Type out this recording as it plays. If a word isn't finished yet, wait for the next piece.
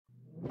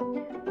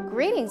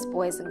Greetings,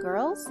 boys and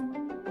girls.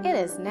 It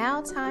is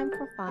now time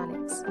for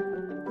phonics.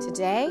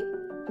 Today,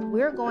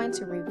 we're going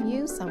to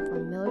review some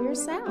familiar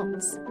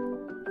sounds.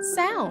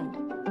 Sound.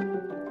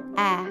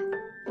 Ah.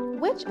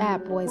 Which ah,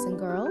 boys and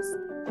girls?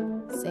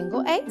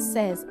 Single H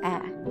says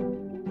ah.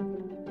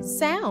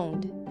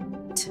 Sound.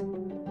 T.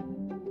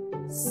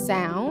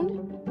 Sound.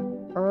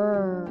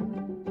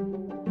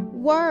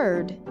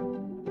 Word.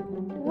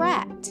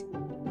 Rat.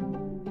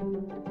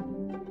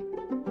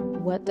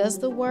 What does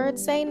the word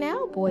say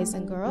now, boys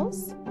and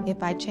girls,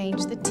 if I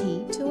change the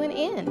T to an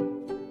N?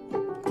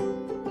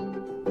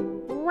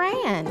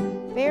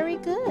 Ran. Very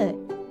good.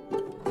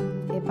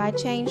 If I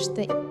change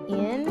the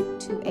N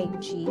to a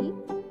G,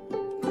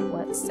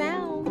 what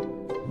sound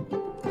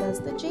does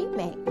the G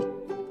make?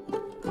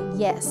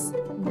 Yes,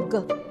 G.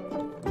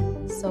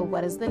 So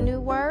what is the new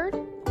word?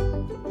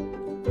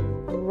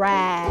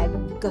 Rag.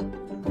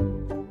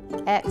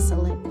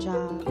 Excellent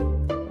job.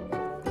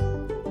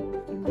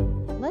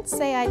 Let's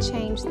say I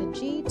change the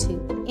G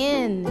to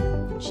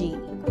NG.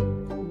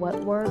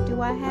 What word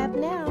do I have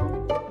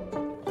now?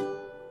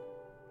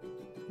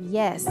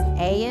 Yes,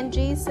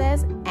 A-N-G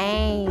says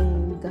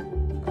ang.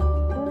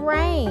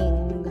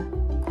 Rang.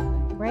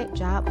 Great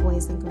job,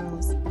 boys and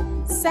girls.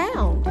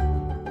 Sound.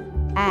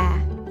 Ah.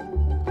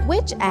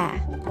 Which ah?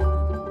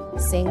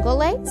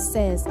 Single H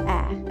says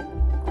ah.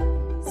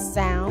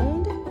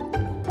 Sound.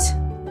 T.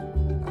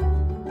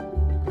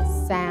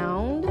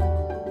 Sound.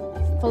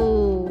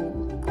 Fl.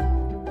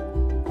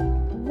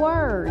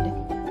 Word.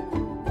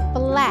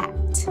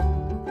 Flat.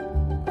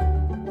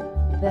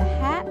 The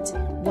hat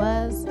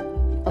was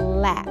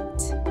flat.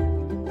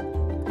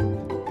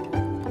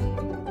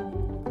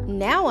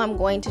 Now I'm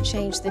going to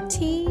change the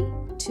T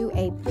to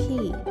a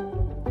P.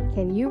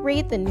 Can you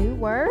read the new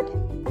word?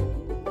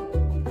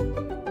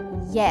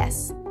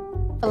 Yes,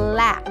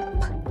 flap.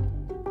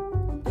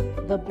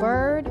 The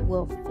bird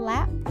will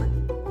flap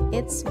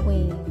its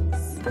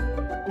wings.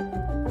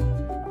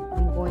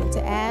 I'm going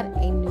to add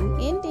a new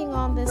ending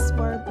on this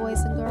word,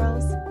 boys and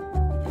girls.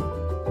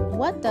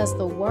 What does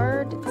the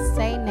word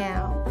say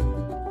now?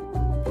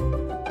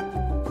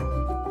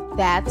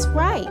 That's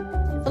right,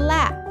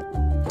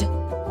 flapped.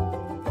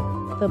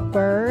 The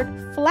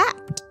bird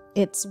flapped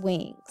its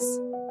wings.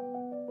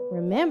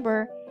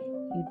 Remember,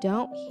 you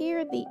don't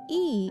hear the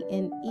E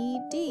in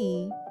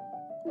ED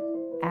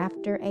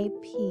after a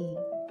P.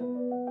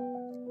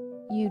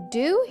 You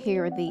do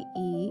hear the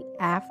E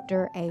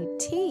after a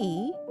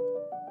T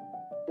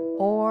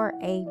or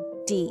a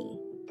D.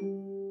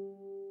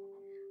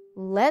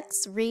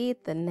 Let's read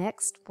the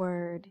next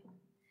word.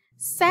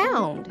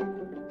 Sound.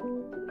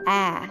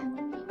 Ah.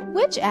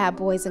 Which ah,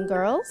 boys and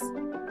girls?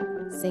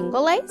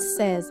 Single H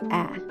says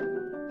ah.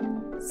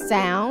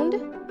 Sound.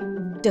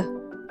 D.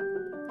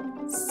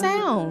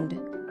 Sound.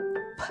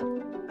 P.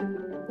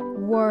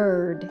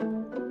 Word.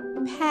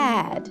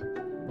 Pad.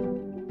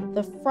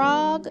 The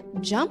frog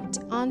jumped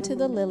onto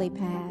the lily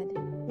pad.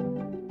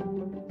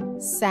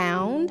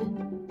 Sound.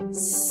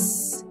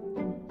 S.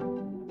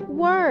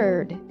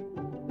 Word.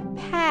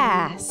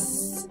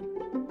 Pass.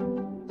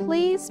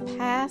 Please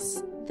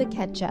pass the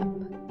ketchup.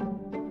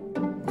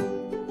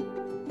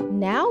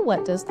 Now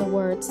what does the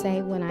word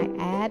say when I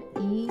add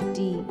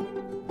ED?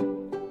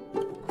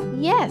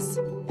 Yes,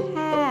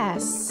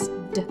 passed.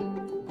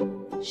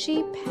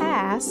 She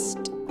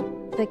passed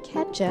the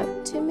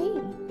ketchup to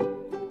me.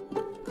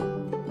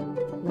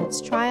 Let's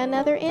try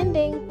another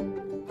ending.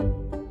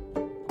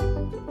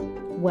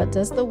 What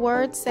does the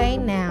word say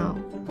now?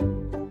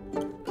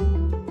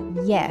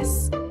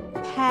 Yes,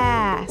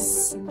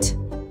 passed.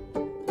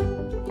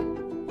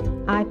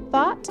 I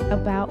thought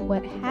about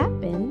what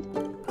happened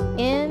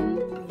in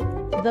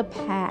the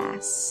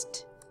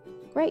past.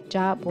 Great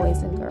job,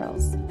 boys and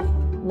girls.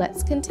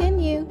 Let's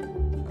continue.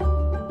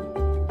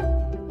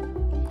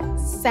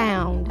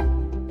 Sound.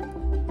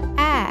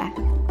 Ah.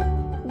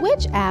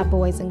 Which ah,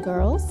 boys and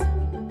girls?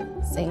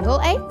 Single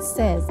H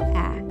says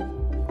ah.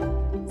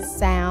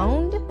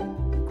 Sound.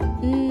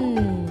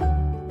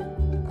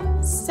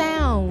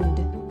 Sound.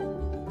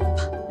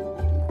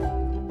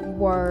 P.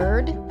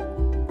 Word.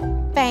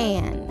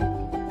 Fan.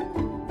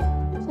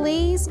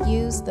 Please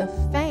use the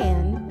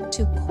fan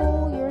to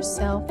cool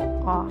yourself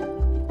off.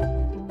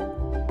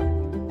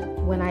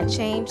 When I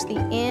change the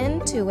N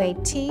to a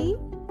T,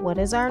 what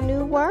is our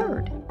new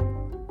word?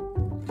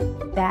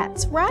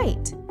 That's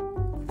right,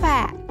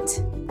 fat.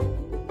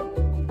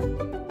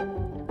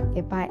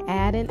 If I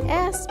add an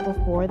S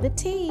before the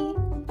T,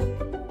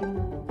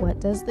 what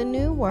does the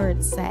new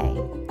word say?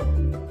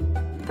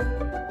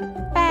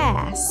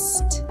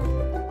 Fast.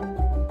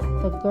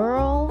 The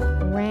girl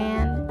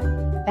ran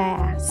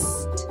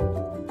fast.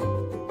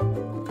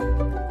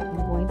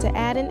 I'm going to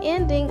add an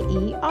ending,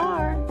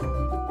 ER.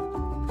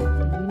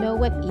 Do you know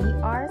what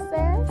ER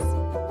says?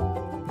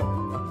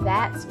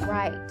 That's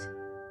right,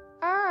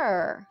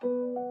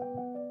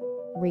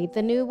 Read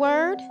the new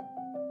word.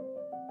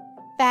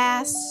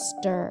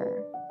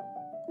 Faster.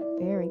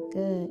 Very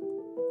good.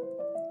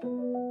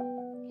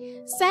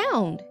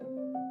 Sound.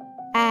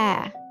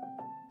 Ah.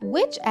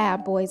 Which ah,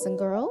 boys and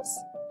girls?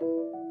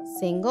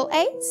 Single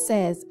H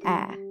says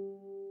ah.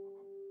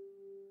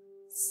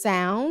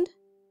 Sound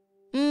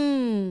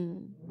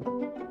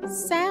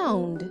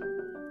Sound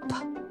p.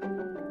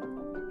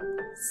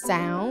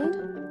 Sound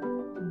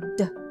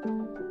d.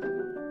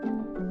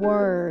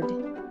 Word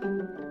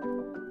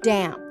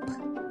damp.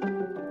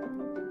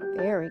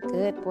 Very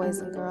good,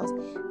 boys and girls.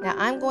 Now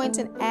I'm going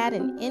to add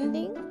an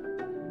ending.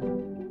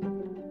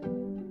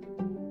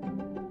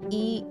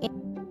 E.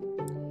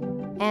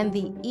 And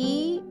the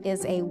E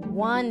is a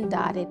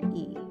one-dotted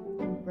E.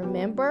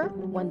 Remember,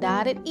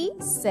 one-dotted E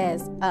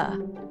says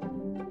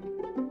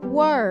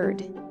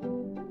Word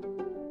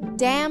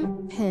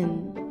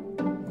dampen.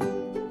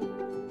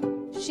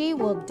 She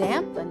will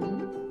dampen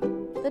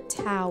the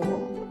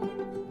towel.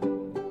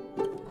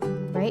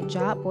 Great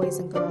job, boys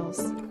and girls.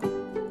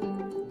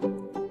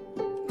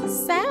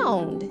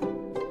 Sound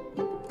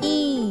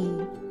E.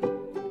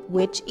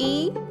 Which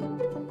E?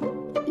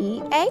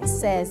 EH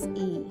says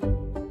E.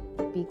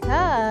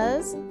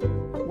 Because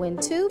when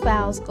two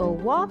vowels go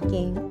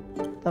walking,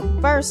 the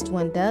first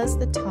one does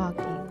the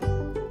talking.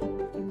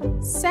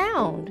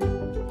 Sound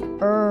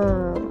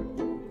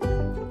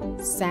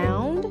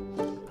Sound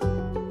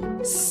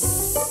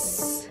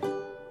S.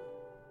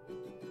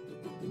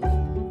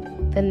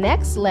 The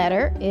next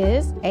letter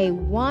is a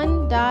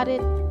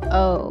one-dotted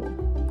O.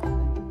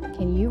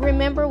 Can you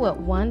remember what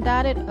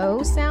one-dotted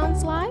O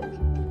sounds like?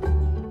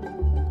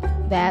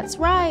 That's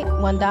right,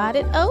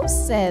 one-dotted O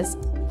says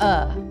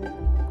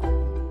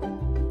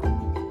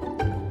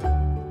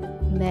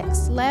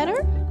Next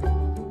letter.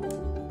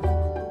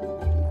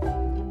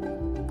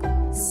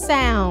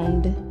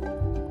 Sound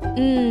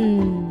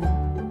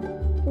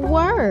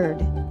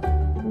Word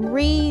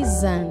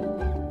reason.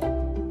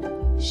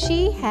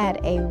 She had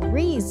a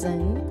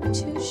reason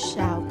to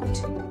shout.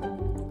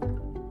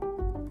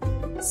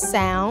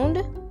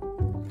 Sound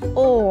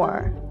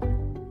or.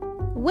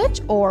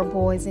 Which or,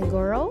 boys and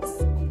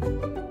girls?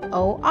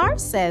 OR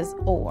says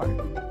or.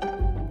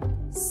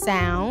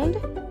 Sound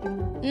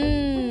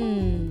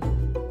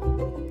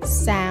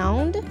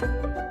Sound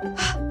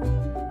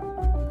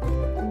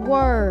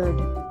Word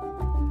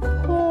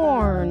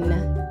horn.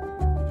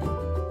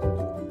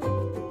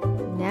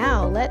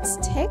 Now let's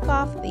take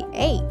off the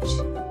H.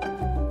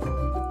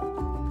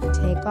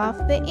 Take off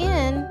the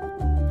N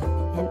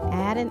and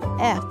add an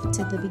F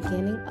to the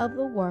beginning of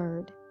the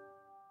word.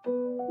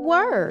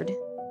 Word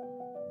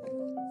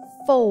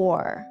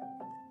for.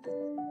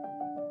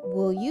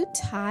 Will you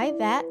tie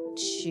that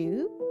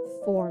shoe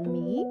for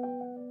me?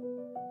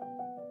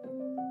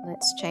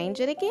 Let's change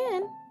it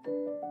again.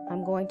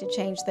 I'm going to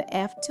change the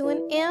F to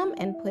an M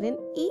and put an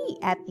E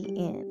at the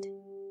end.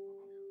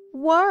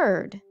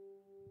 Word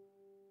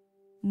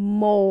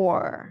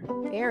more.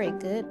 Very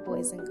good,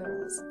 boys and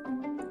girls.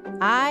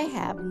 I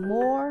have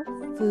more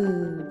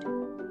food.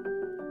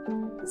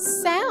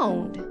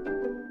 Sound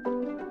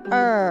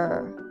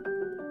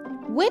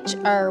Which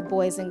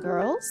boys and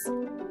girls?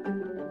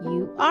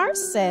 UR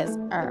says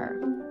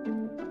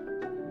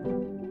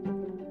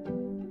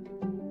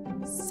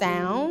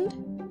Sound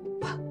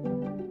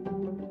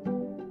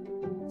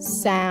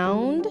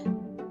Sound.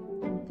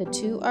 The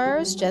two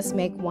R's just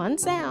make one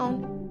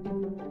sound.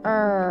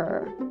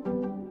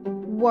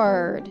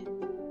 Word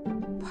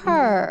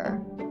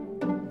purr.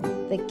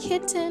 The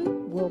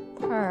kitten will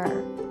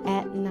purr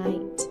at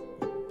night.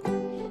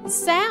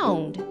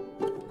 Sound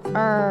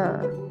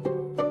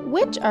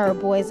Which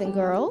boys and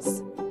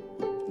girls?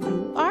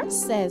 UR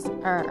says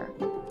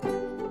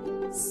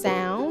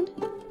Sound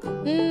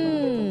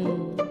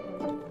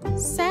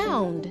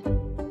Sound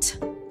T.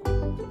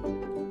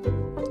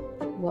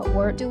 What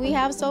word do we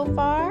have so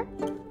far?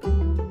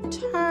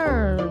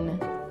 Turn.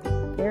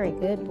 Very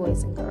good,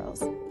 boys and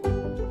girls.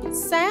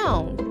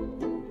 Sound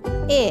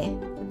I.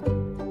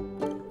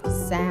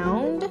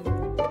 Sound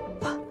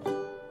P.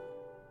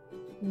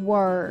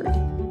 Word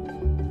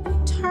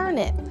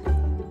turnip.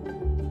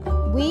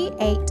 We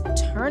ate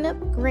turnip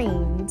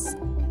greens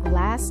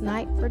last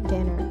night for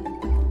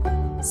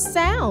dinner.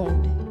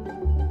 Sound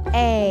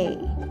A.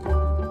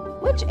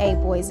 Which A,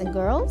 boys and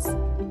girls?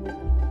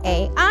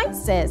 AI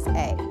says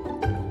A.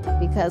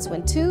 Because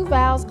when two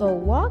vowels go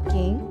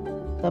walking,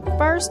 the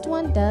first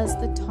one does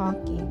the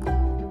talking.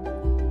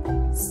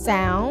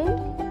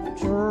 Sound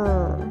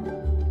dr.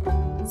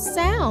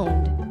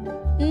 Sound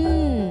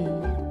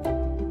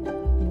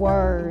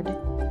Word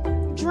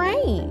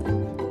drain.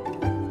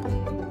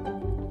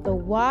 The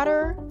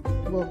water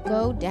will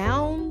go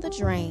down the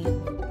drain.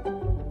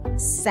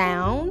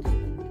 Sound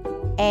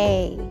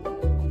A.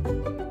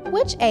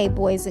 Which A,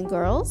 boys and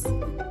girls?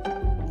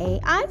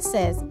 AI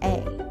says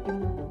A.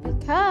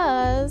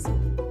 Because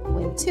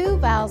when two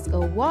vowels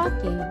go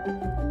walking,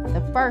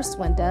 the first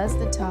one does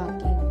the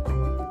talking.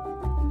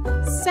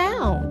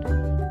 Sound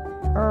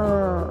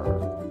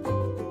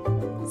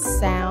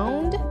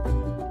Sound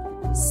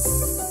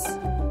S.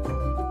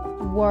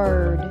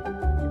 Word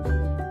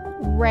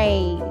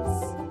raise.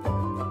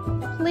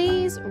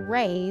 Please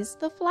raise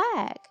the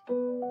flag.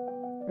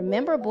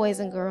 Remember, boys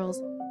and girls,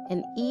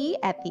 an E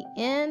at the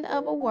end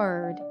of a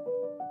word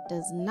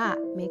does not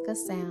make a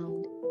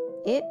sound.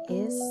 it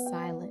is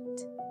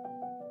silent.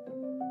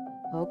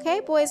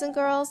 Okay, boys and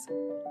girls,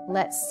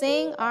 let's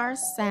sing our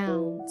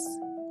sounds.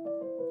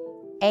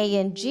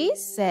 A-N-G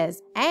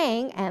says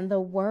ang, and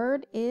the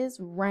word is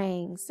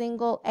rang.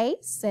 Single A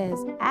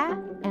says ah,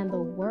 and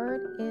the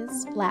word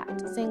is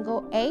flapped.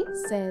 Single A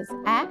says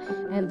ah,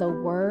 and the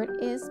word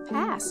is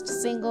passed.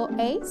 Single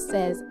A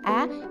says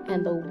ah,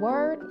 and the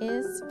word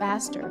is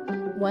faster.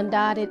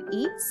 One-dotted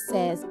E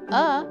says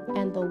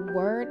and the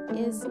word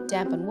is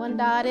dampened.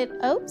 One-dotted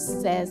O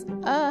says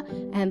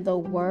and the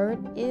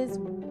word is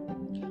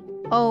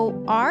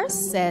O-R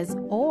says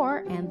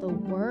or, and the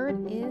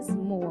word is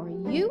more.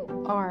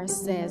 U-R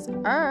says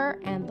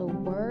and the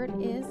word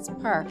is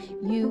per.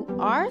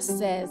 U-R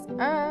says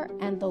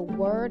and the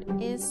word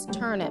is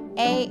turnip.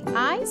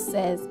 A-I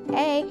says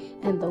A,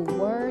 and the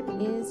word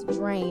is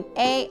drain.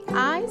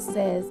 A-I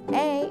says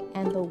A,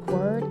 and the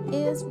word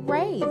is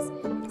raise.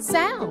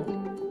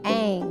 Sound,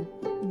 ang,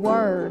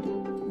 word,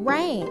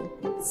 rain.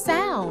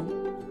 Sound,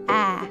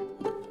 ah,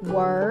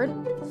 word,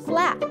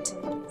 flapped.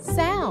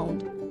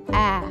 Sound,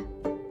 ah,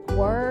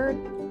 word,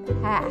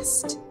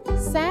 past.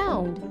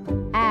 Sound,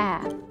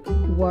 ah,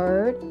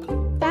 word,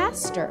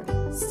 faster.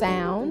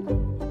 Sound,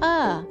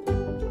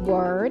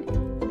 word,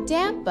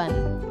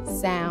 dampen.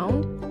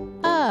 Sound,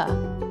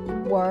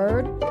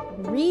 word,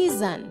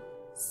 reason.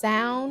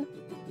 Sound,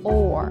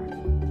 or.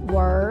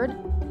 Word,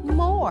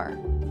 more.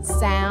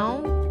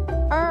 Sound,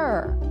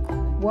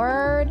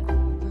 word,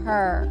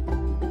 her.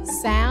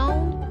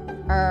 Sound,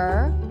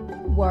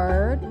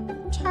 word,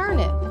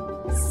 turnip.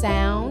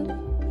 Sound,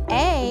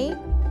 a,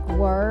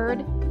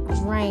 word,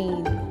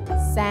 drain.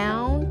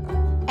 Sound,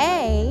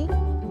 a,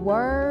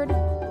 word,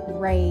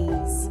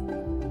 raise.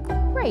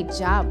 Great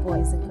job,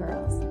 boys and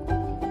girls.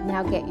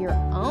 Now get your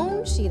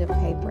own sheet of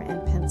paper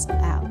and pencil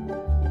out.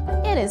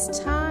 It is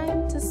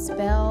time to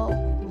spell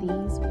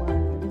these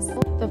words.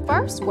 The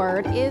first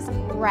word is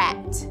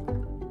rat.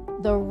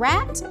 The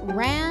rat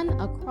ran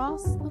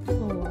across the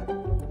floor.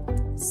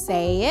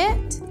 Say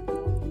it,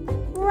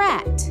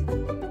 rat.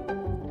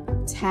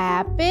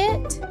 Tap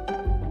it,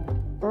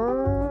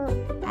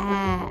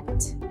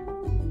 at.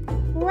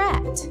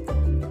 Rat.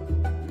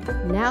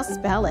 Now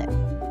spell it.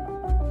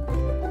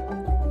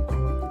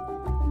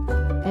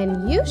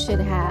 And you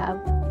should have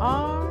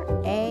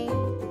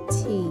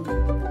R-A-T.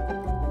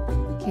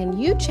 Can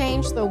you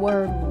change the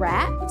word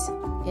rat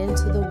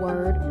into the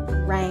word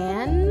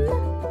ran?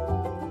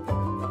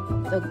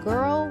 The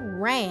girl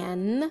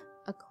ran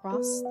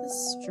across the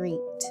street.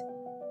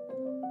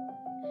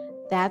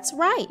 That's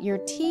right, your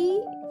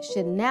T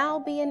should now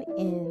be an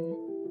N.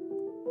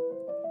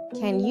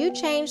 Can you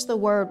change the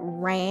word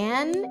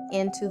ran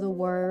into the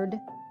word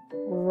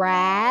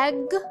rag?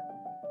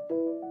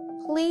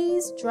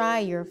 Please dry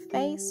your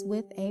face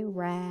with a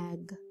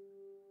rag.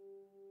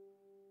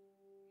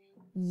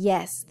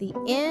 Yes, the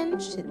N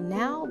should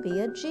now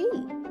be a G.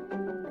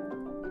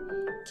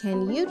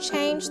 Can you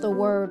change the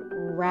word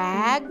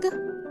rag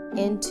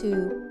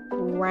into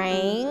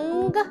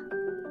rang?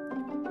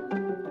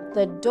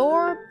 The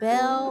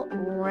doorbell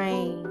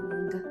rang.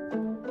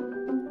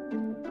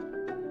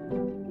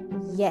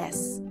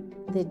 Yes,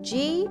 the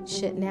G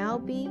should now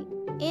be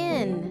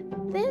N,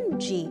 then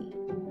G.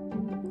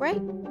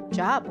 Great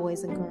job,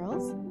 boys and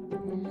girls.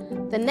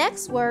 The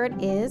next word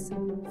is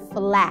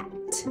flat.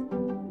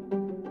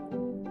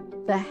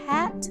 The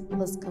hat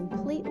was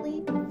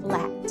completely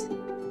flat.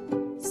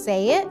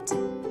 Say it,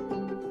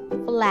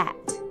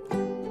 flat.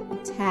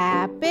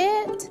 Tap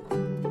it,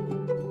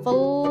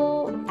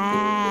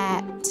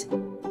 flat.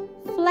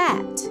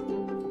 Flat.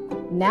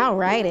 Now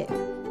write it.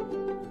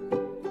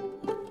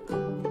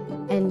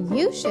 And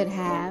you should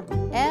have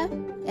F-L-A-T.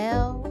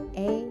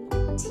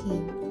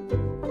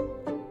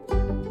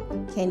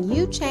 Can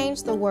you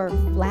change the word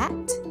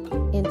flat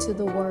into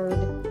the word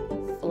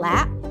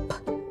flap?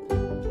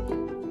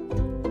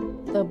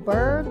 The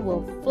bird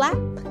will flap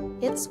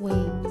its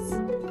wings.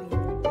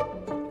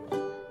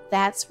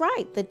 That's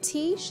right, the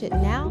T should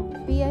now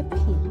be a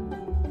P.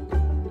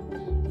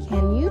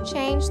 Can you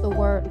change the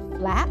word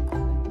flap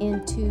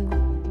into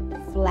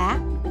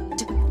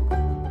flapped?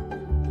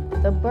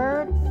 The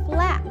bird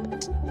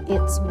flapped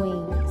its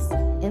wings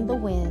in the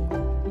wind.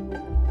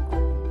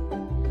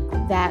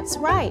 That's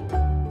right,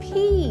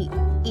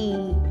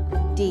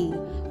 P-E-D.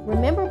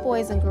 Remember,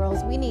 boys and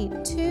girls, we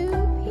need 2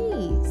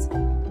 P's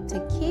to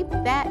keep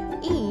that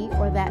E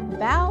or that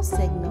vowel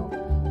signal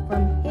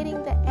from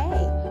hitting the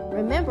A.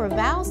 Remember,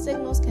 vowel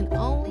signals can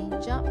only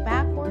jump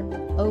backward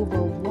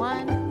over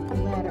 1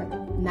 letter,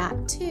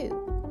 not 2.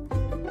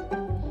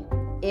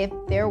 If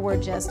there were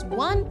just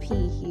 1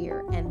 P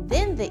here and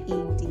then the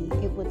ED,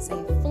 it would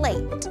say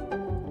flaked.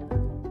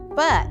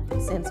 But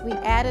since we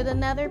added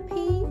another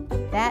P,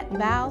 that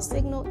vowel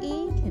signal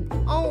E can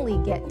only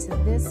get to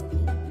this P.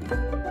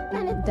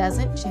 And it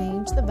doesn't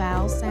change the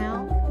vowel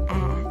sound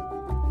ah.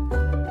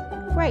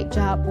 Great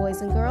job,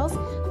 boys and girls.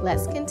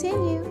 Let's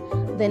continue.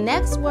 The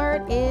next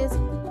word is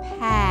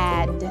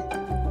pad.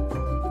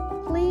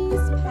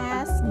 Please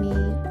pass me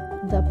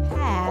the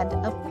pad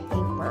of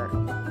paper.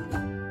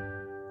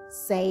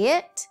 Say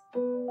it,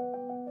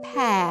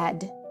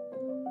 pad.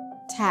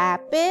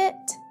 Tap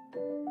it.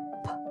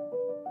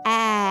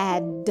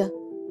 Add.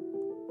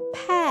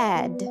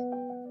 Pad.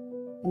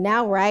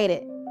 Now write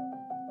it.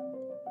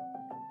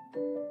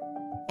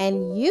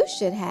 And you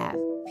should have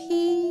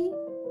P-A-D.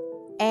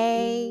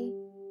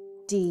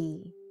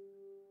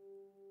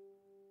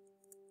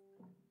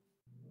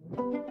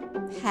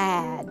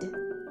 Pad.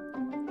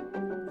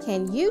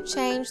 Can you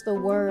change the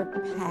word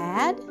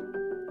pad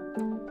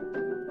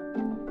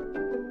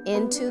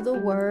into the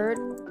word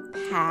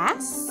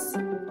pass?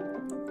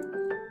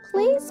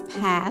 Please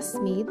pass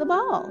me the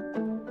ball.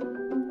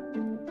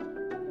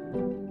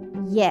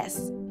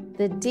 Yes,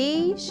 the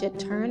D should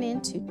turn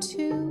into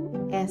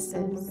 2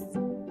 S's.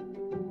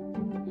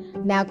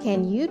 Now,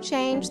 can you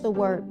change the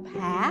word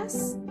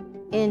pass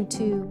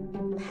into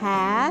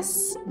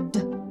passed?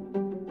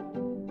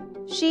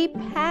 She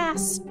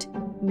passed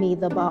me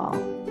the ball.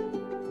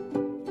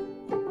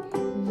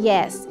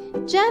 Yes,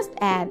 just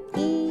add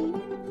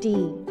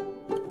E-D.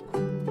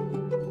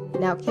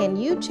 Now, can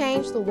you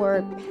change the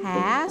word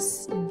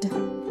passed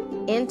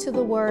into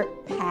the word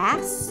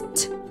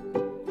past?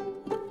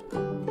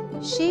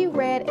 She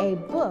read a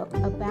book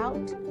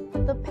about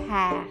the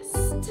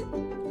past.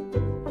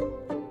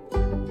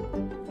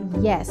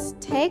 Yes,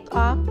 take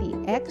off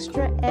the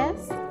extra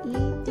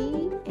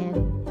S-E-D and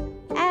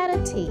add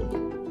a T.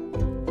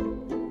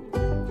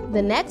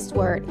 The next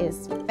word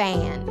is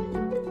fan.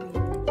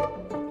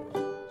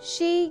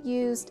 She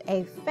used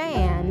a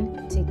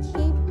fan to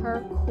keep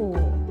her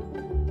cool.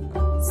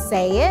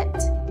 Say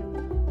it.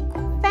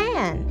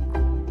 Fan.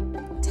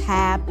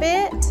 Tap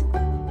it.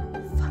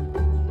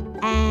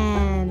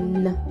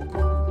 An.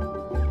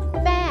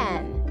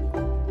 Fan.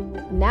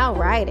 Now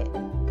write it.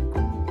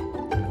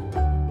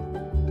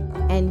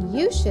 And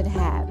you should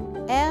have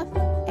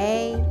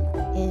F-A-N.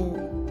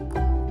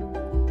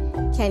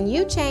 Can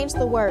you change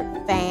the word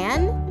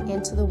fan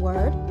into the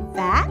word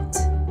fat?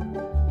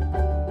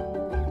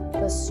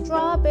 The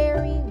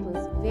strawberry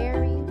was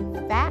very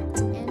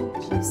fat and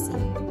juicy.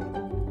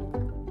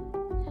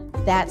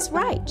 That's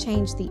right,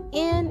 change the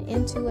N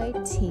into a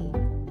T.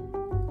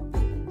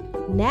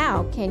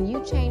 Now, can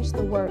you change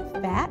the word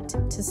fat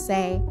to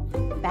say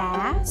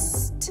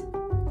fast?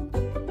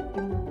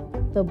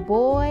 The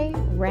boy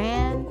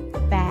ran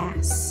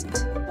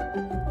fast.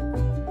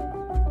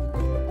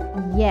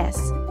 Yes,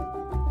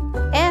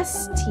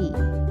 S-T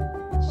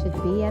should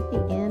be at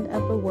the end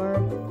of the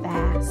word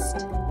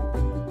fast.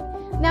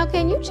 Now,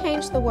 can you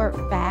change the word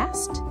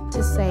fast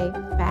to say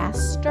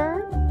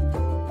faster?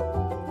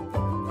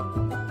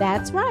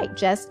 That's right,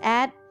 just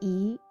add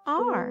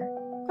E-R.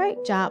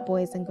 Great job,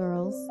 boys and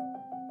girls.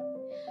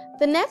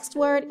 The next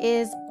word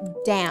is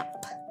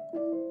damp.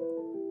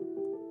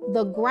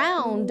 The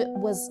ground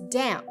was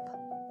damp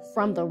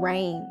from the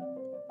rain.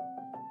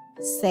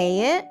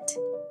 Say it.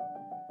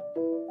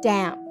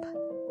 Damp.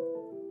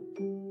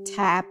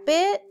 Tap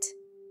it.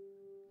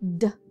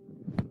 D-amp.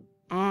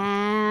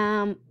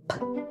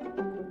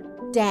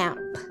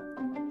 Damp.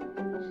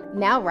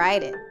 Now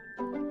write it.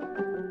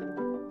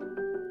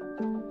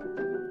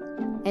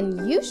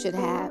 And you should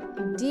have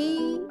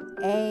D-A-M-P.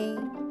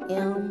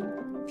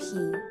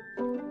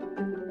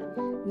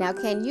 Now,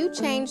 can you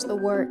change the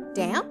word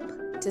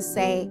damp to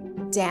say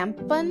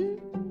dampen?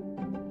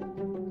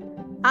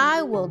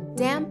 I will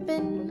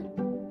dampen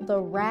the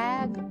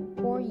rag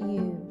for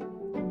you.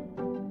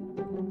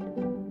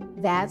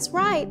 That's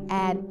right,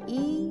 add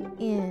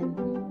E-N,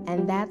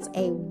 and that's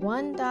a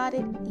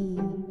 1-dotted E.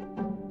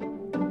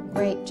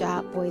 Great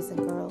job, boys and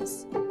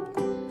girls.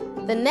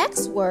 The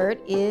next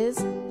word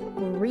is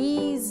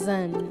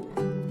reason.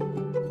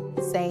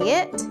 Say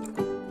it.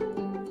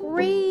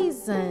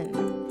 Reason.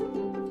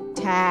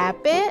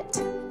 Tap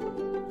it.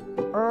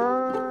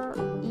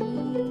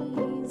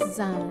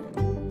 Reason.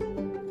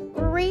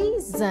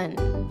 Reason.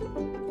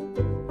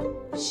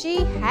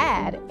 She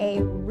had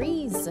a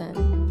reason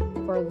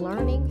for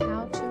learning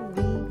how to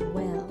read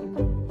well.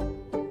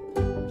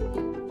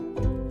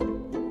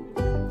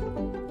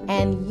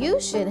 And you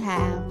should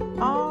have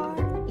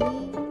R-E-A-S-O-N.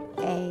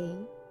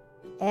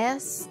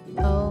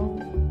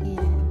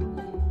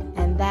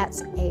 And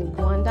that's a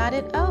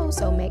 1-dotted O,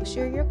 so make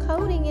sure you're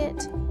coding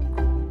it.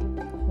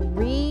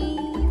 Reason.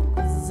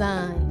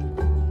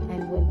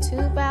 And when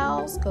 2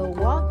 vowels go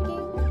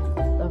walking,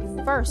 the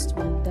first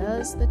one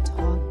does the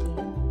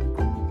talking.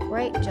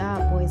 Great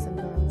job, boys and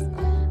girls.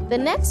 The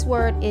next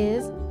word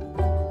is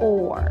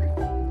or.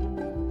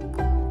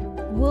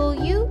 Will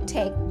you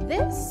take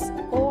this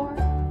or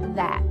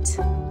that?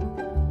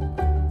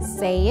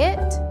 Say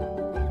it.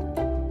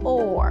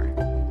 Or.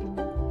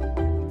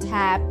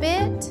 Tap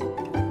it.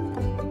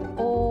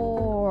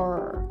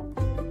 Or.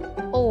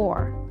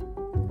 Or.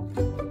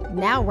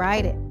 Now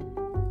write it.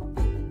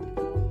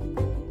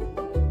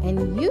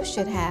 And you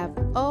should have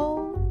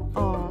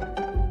O-R.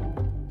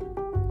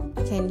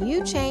 Can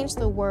you change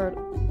the word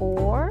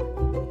or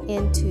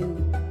into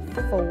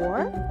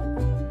for?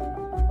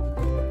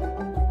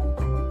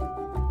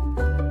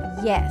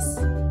 Yes.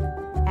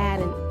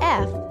 Add an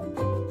F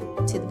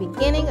to the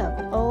beginning of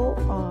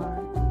O-R.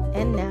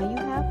 And now you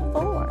have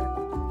for.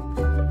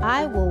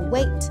 I will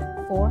wait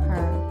for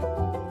her.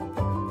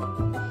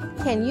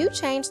 Can you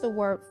change the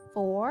word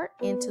for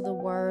into the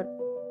word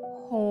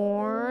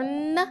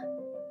horn?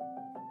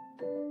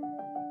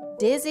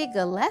 Dizzy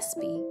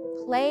Gillespie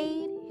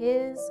played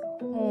his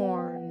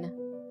horn.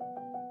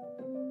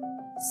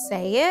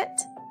 Say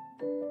it.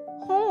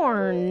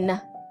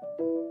 Horn.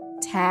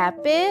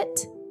 Tap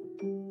it.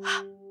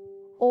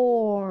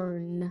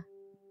 Horn.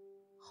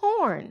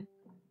 Horn.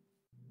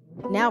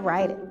 Now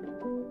write it.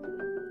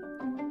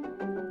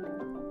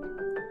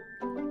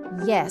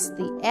 Yes,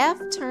 the F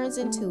turns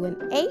into an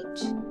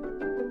H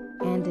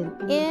and an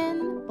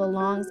N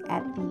belongs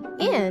at the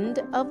end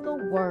of the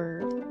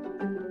word.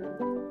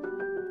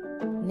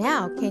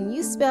 Now, can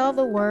you spell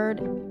the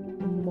word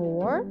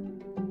more?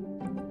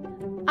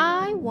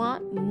 I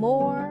want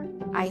more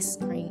ice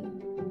cream.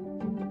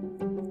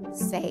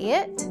 Say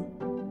it.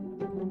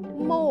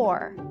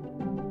 More.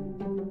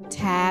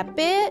 Tap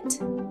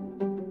it.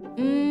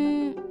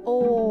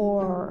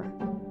 Or.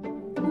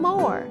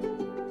 More.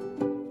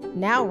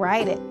 Now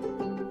write it.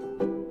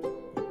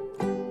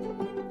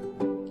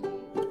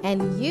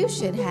 And you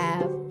should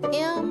have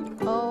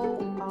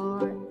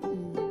M-O-R-E.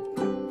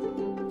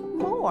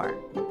 More.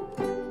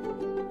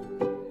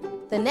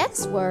 The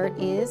next word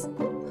is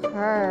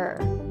purr.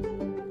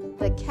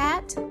 The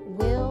cat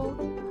will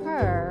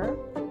purr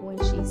when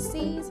she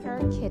sees her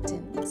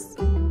kittens.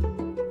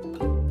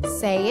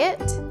 Say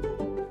it.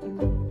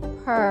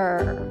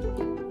 Purr.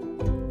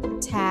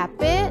 Tap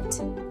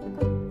it.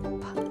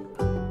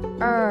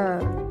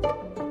 Purr.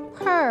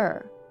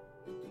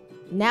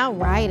 Now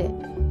write it.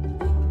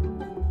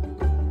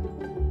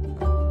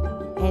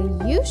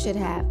 And you should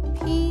have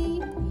P-U-R-R.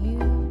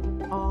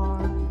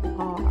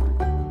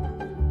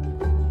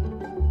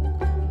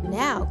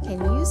 Now, can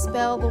you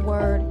spell the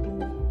word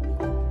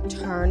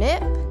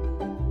turnip?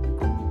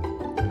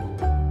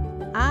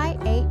 I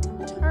ate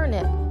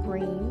turnip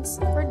greens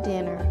for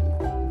dinner.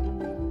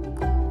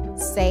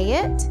 Say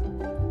it.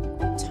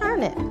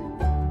 Turnip.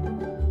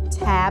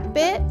 Tap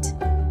it.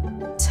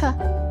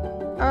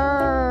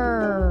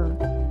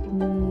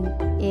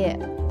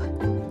 Ip.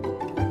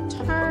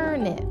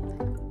 Turnip.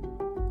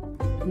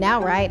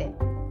 Now write it.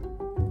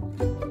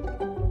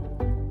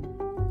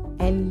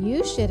 And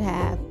you should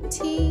have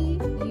T-U-R-N-I-P.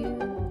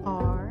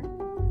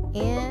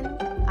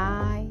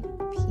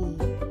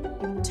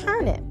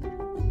 Turnip.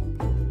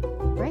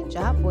 Great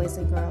job, boys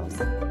and girls.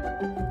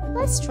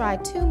 Let's try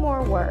 2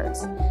 more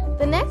words.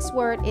 The next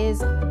word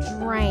is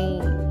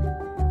drain.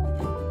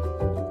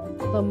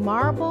 The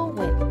marble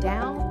went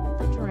down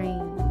the drain.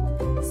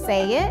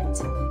 Say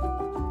it.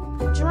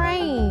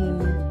 Drain.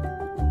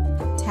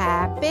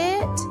 Tap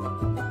it.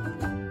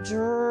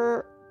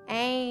 Drain.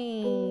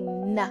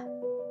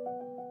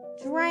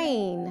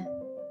 Drain.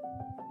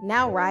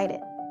 Now write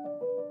it.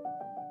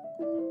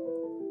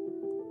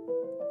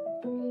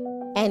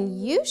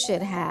 And you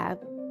should have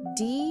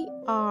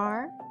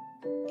D-R-A-I-N.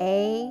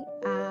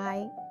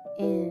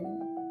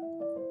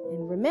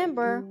 And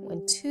remember,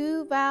 when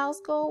 2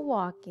 vowels go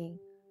walking,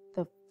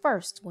 the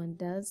first one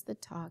does the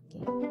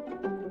talking.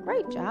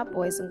 Great job,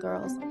 boys and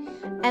girls.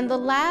 And the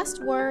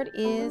last word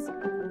is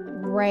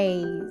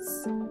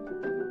raise.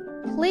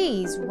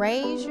 Please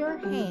raise your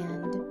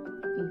hand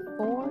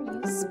before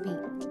you speak.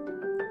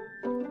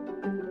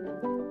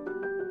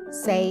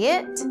 Say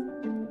it.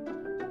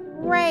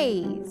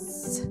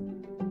 Raise.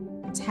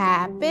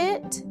 Tap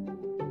it.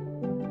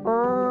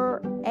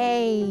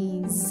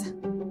 Raise.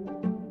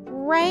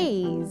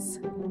 Raise.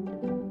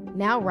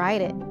 Now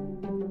write it.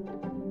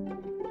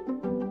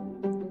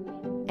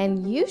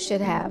 And you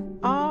should have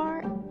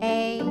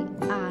R-A-I-S-E.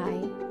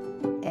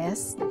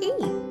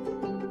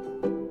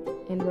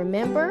 And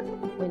remember,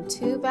 when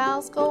 2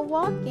 vowels go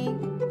walking,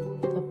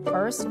 the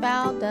first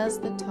vowel does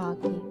the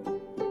talking,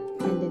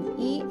 and an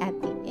E at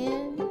the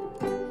end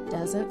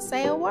doesn't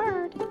say a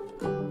word.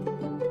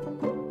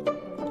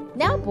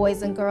 Now,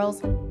 boys and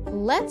girls,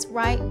 let's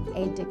write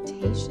a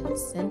dictation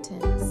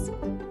sentence.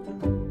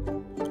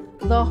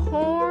 The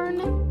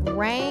horn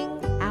rang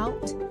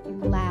out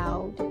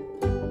loud.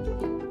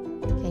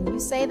 Can you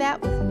say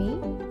that with me?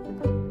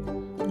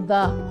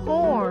 The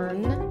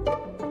horn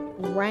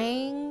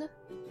rang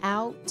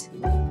out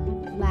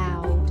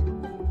loud.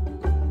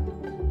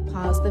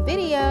 Pause the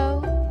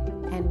video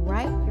and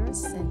write your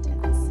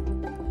sentence.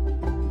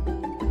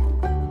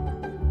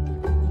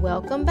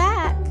 Welcome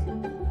back.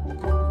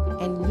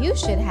 And you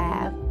should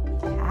have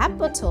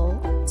capital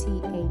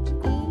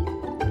T-H-E,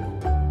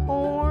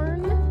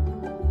 horn,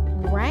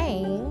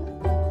 rang,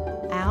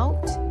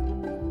 out,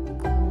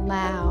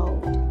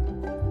 loud.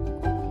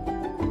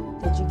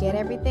 Did you get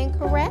everything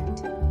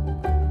correct?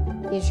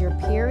 Is your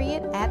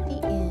period at the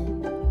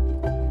end?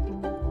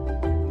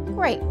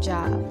 Great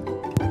job.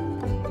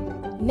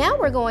 Now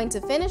we're going to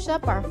finish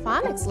up our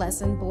phonics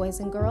lesson, boys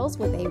and girls,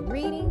 with a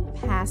reading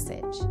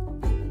passage.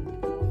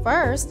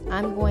 First,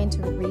 I'm going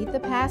to read the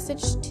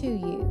passage to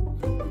you.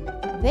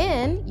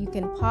 Then you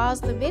can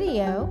pause the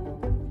video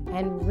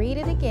and read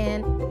it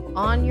again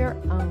on your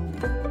own.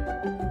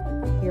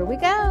 Here we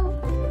go.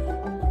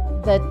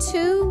 The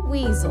 2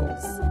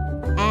 weasels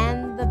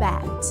and the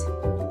bat.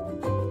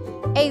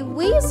 A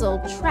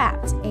weasel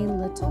trapped a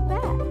little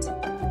bat.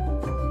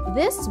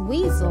 This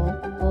weasel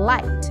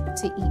liked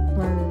to eat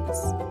birds.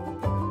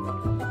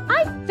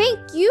 "I think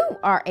you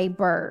are a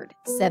bird,"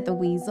 said the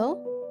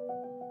weasel.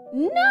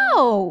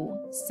 "No,"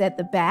 said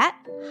the bat,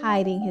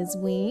 hiding his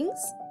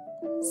wings.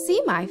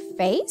 "See my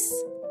face?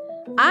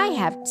 I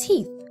have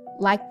teeth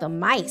like the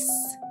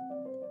mice."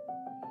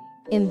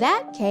 "In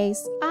that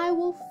case, I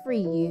will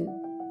free you,"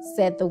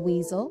 said the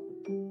weasel,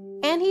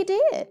 and he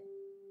did.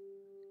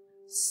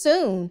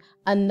 Soon,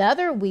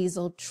 another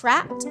weasel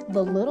trapped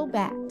the little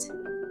bat.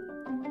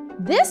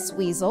 This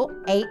weasel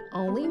ate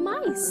only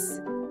mice.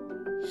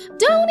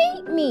 "Don't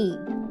eat me,"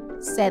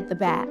 said the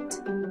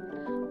bat.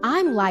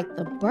 "I'm like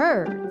the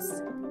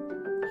birds."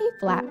 He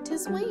flapped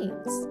his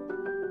wings.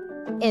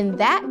 "In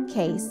that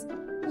case,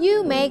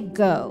 you may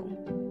go,"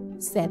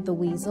 said the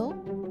weasel.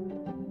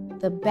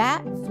 The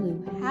bat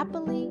flew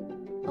happily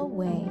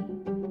away.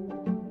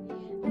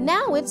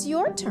 Now it's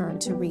your turn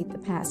to read the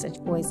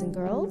passage, boys and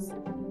girls.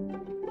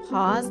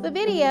 Pause the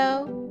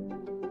video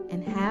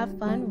and have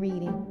fun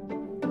reading.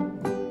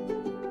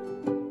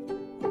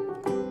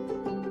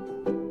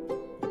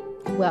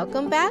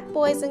 Welcome back,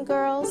 boys and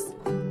girls.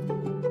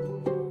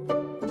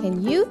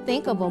 Can you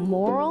think of a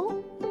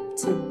moral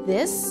to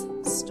this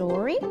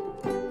story?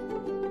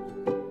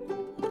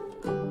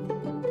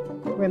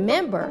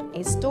 Remember,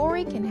 a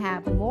story can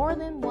have more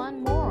than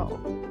one moral,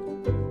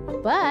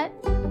 but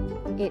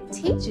it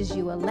teaches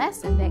you a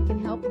lesson that can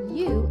help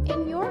you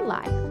in your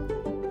life.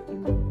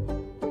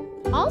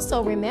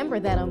 Also remember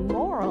that a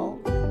moral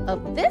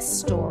of this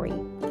story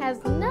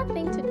has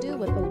nothing to do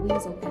with a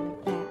weasel and a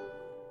bat.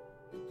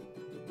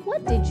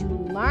 What did you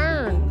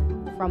learn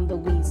from the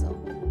weasel?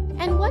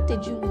 And what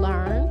did you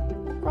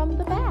learn from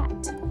the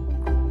bat?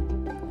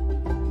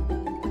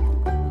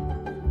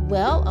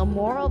 Well, a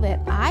moral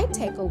that I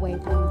take away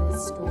from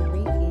this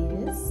story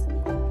is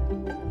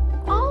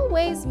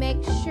always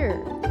make sure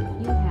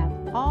you have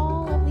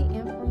all of the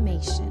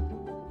information.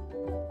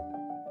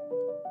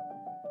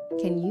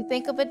 Can you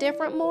think of a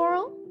different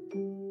moral?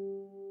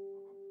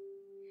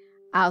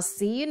 I'll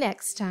see you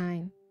next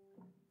time.